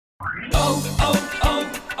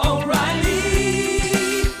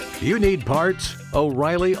O'Reilly. You need parts?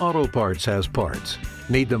 O'Reilly Auto Parts has parts.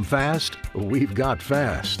 Need them fast? We've got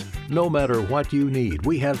fast. No matter what you need,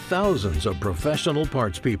 we have thousands of professional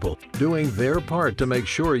parts people doing their part to make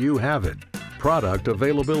sure you have it. Product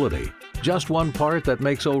availability. Just one part that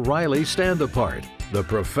makes O'Reilly stand apart. The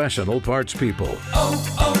professional parts people.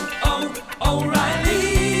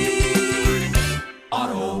 O'Reilly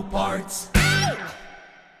Auto Parts.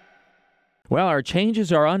 Well, our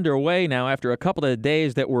changes are underway now after a couple of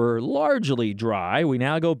days that were largely dry. We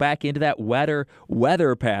now go back into that wetter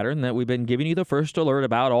weather pattern that we've been giving you the first alert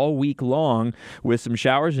about all week long, with some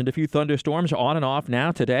showers and a few thunderstorms on and off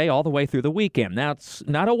now today all the way through the weekend. Now, it's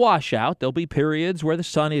not a washout. There'll be periods where the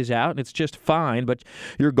sun is out and it's just fine, but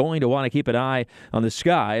you're going to want to keep an eye on the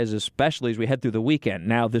skies, especially as we head through the weekend.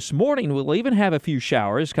 Now, this morning we'll even have a few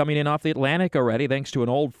showers coming in off the Atlantic already, thanks to an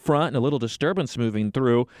old front and a little disturbance moving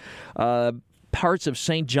through. Parts of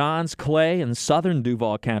St. John's, Clay, and southern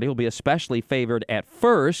Duval County will be especially favored at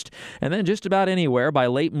first, and then just about anywhere by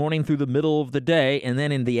late morning through the middle of the day, and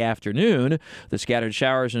then in the afternoon, the scattered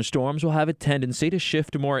showers and storms will have a tendency to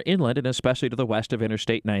shift more inland and especially to the west of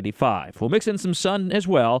Interstate 95. We'll mix in some sun as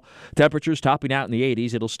well. Temperatures topping out in the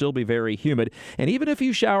 80s. It'll still be very humid, and even a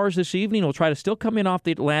few showers this evening will try to still come in off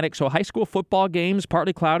the Atlantic, so high school football games,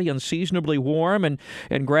 partly cloudy, unseasonably warm, and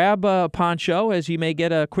grab a poncho as you may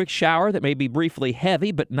get a quick shower that may be briefly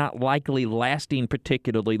heavy, but not likely lasting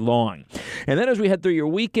particularly long. And then as we head through your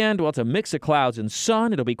weekend, well, it's a mix of clouds and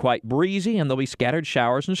sun. It'll be quite breezy, and there'll be scattered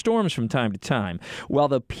showers and storms from time to time. While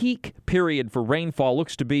the peak period for rainfall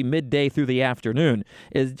looks to be midday through the afternoon,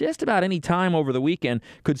 is just about any time over the weekend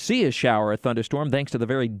could see a shower or thunderstorm thanks to the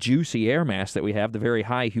very juicy air mass that we have, the very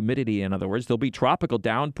high humidity, in other words. There'll be tropical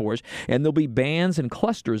downpours, and there'll be bands and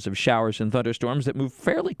clusters of showers and thunderstorms that move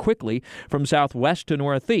fairly quickly from southwest to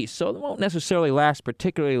northeast. So they won't necessarily last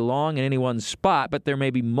particularly long in any one spot, but there may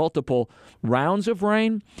be multiple rounds of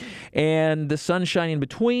rain and the sunshine in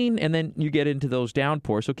between, and then you get into those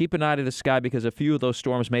downpours. So keep an eye to the sky because a few of those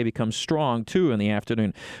storms may become strong too in the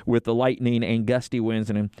afternoon with the lightning and gusty winds,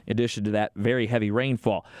 and in addition to that, very heavy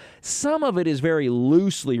rainfall. Some of it is very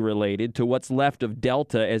loosely related to what's left of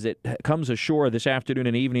Delta as it comes ashore this afternoon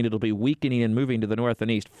and evening. It'll be weakening and moving to the north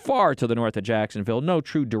and east, far to the north of Jacksonville. No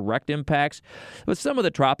true direct impacts, but some of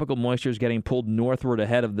the tropical moisture is getting pulled northward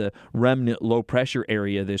ahead of the remnant low-pressure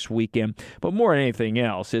area this weekend. But more than anything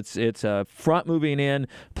else, it's a front moving in,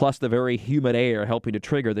 plus the very humid air helping to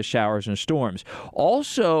trigger the showers and storms.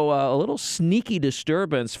 Also, a little sneaky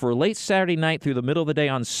disturbance for late Saturday night through the middle of the day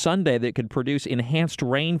on Sunday that could produce enhanced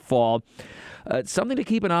rainfall. Something to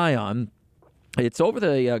keep an eye on. It's over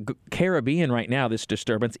the Caribbean right now, this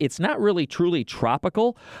disturbance. It's not really truly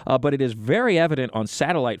tropical, but it is very evident on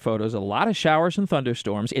satellite photos. A lot of showers and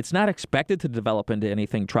thunderstorms. It's not expected to develop into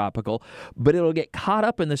anything tropical, but it'll get caught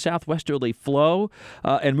up in the southwesterly flow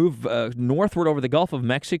and move northward over the Gulf of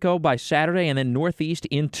Mexico by Saturday, and then northeast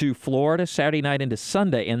into Florida Saturday night into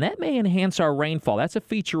Sunday. And that may enhance our rainfall. That's a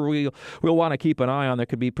feature we'll want to keep an eye on. There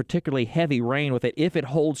could be particularly heavy rain with it if it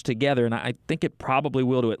holds together, and I think it probably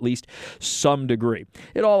will to at least some degree.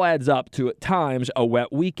 It all adds up to, at times, a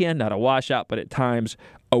wet weekend, not a washout, but at times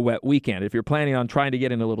a wet weekend. If you're planning on trying to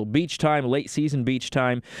get in a little beach time, late season beach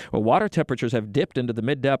time, well, water temperatures have dipped into the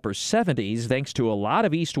mid to upper 70s thanks to a lot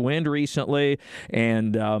of east wind recently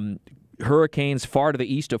and hurricanes far to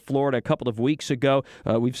the east of Florida a couple of weeks ago.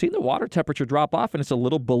 We've seen the water temperature drop off, and it's a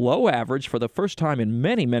little below average for the first time in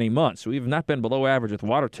many, many months. We've not been below average with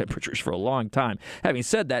water temperatures for a long time. Having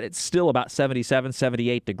said that, it's still about 77,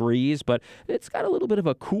 78 degrees, but it's got a little bit of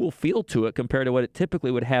a cool feel to it compared to what it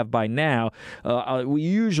typically would have by now. We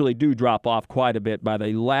usually do drop off quite a bit by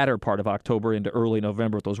the latter part of October into early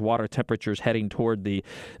November, with those water temperatures heading toward the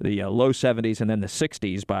low 70s and then the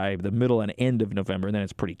 60s by the middle and end of November, and then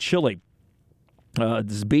it's pretty chilly.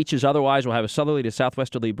 The beaches otherwise will have a southerly to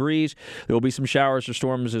southwesterly breeze. There will be some showers or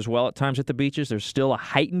storms as well at times at the beaches. There's still a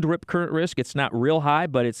heightened rip current risk. It's not real high,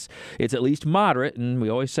 but it's at least moderate. And we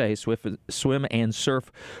always say swim and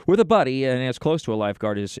surf with a buddy and as close to a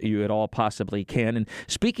lifeguard as you at all possibly can. And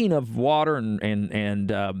speaking of water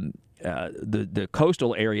and the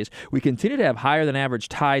coastal areas, we continue to have higher than average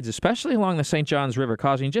tides, especially along the St. Johns River,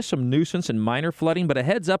 causing just some nuisance and minor flooding. But a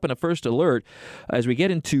heads up and a first alert as we get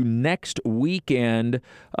into next weekend.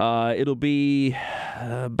 It'll be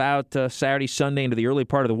about Saturday, Sunday into the early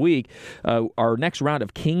part of the week. Our next round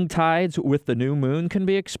of king tides with the new moon can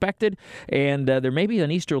be expected, and there may be an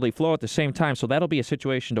easterly flow at the same time, so that'll be a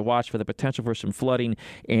situation to watch for the potential for some flooding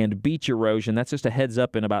and beach erosion. That's just a heads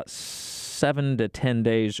up in about 7 to 10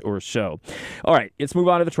 days or so. All right, let's move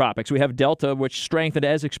on to the tropics. We have Delta, which strengthened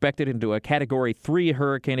as expected into a Category 3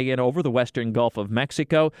 hurricane again over the western Gulf of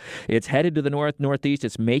Mexico. It's headed to the northeast.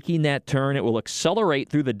 It's making that turn. It will accelerate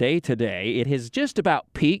through the day today. It has just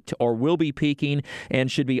about peaked or will be peaking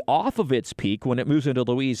and should be off of its peak when it moves into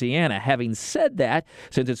Louisiana. Having said that,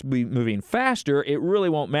 since it's moving faster, it really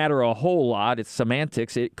won't matter a whole lot. It's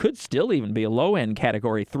semantics. It could still even be a low-end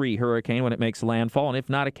Category 3 hurricane when it makes landfall, and if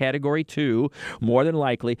not a Category 2, more than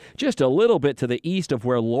likely, just a little bit to the east of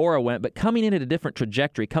where Laura went, but coming in at a different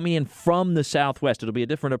trajectory, coming in from the southwest. It'll be a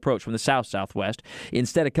different approach from the south-southwest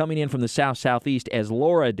instead of coming in from the south-southeast as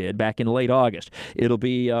Laura did back in late August. It'll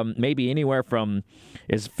be maybe anywhere from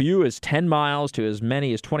as few as 10 miles to as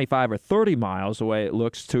many as 25 or 30 miles the way it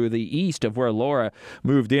looks to the east of where Laura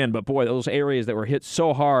moved in. But boy, those areas that were hit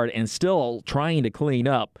so hard and still trying to clean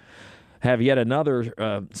up have yet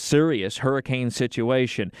another serious hurricane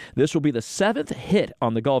situation. This will be the 7th hit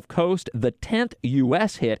on the Gulf Coast, the 10th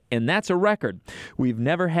U.S. hit, and that's a record. We've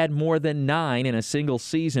never had more than 9 in a single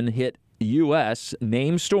season hit U.S.,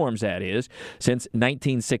 named storms, that is, since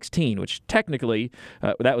 1916, which technically,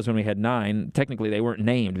 that was when we had 9. Technically, they weren't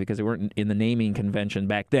named because they weren't in the naming convention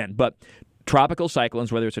back then. But tropical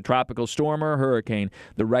cyclones, whether it's a tropical storm or a hurricane,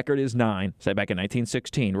 the record is 9, say back in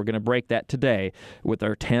 1916. We're going to break that today with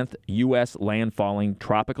our 10th U.S. landfalling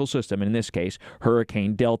tropical system, and in this case,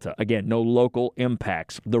 Hurricane Delta. Again, no local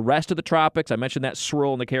impacts. The rest of the tropics, I mentioned that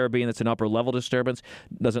swirl in the Caribbean that's an upper-level disturbance.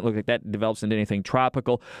 Doesn't look like that develops into anything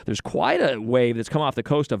tropical. There's quite a wave that's come off the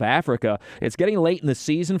coast of Africa. It's getting late in the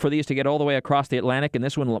season for these to get all the way across the Atlantic, and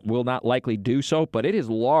this one will not likely do so, but it is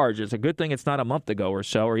large. It's a good thing it's not a month ago or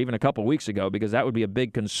so, or even a couple weeks ago, because that would be a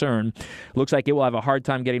big concern. Looks like it will have a hard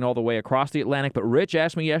time getting all the way across the Atlantic. But Rich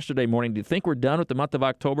asked me yesterday morning, do you think we're done with the month of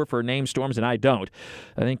October for named storms? And I don't.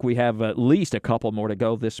 I think we have at least a couple more to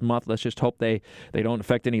go this month. Let's just hope they don't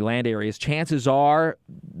affect any land areas. Chances are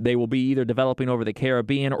they will be either developing over the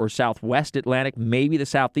Caribbean or southwest Atlantic, maybe the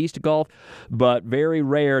southeast Gulf, but very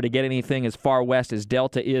rare to get anything as far west as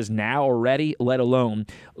Delta is now already, let alone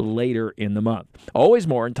later in the month. Always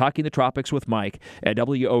more in Talking the Tropics with Mike at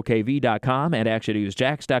WOKV.com and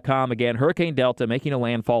ActionNewsJax.com. Again, Hurricane Delta making a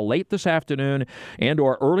landfall late this afternoon and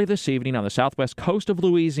or early this evening on the southwest coast of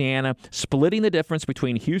Louisiana, splitting the difference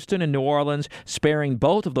between Houston and New Orleans, sparing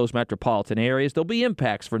both of those metropolitan areas. There'll be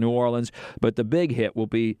impacts for New Orleans, but the big hit will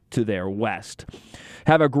be to their west.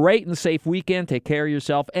 Have a great and safe weekend. Take care of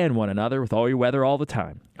yourself and one another with all your weather all the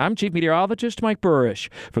time. I'm Chief Meteorologist Mike Burrish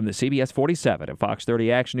from the CBS 47 and Fox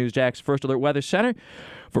 30 Action News Jax First Alert Weather Center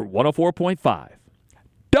for 104.5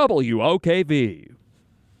 WOKV.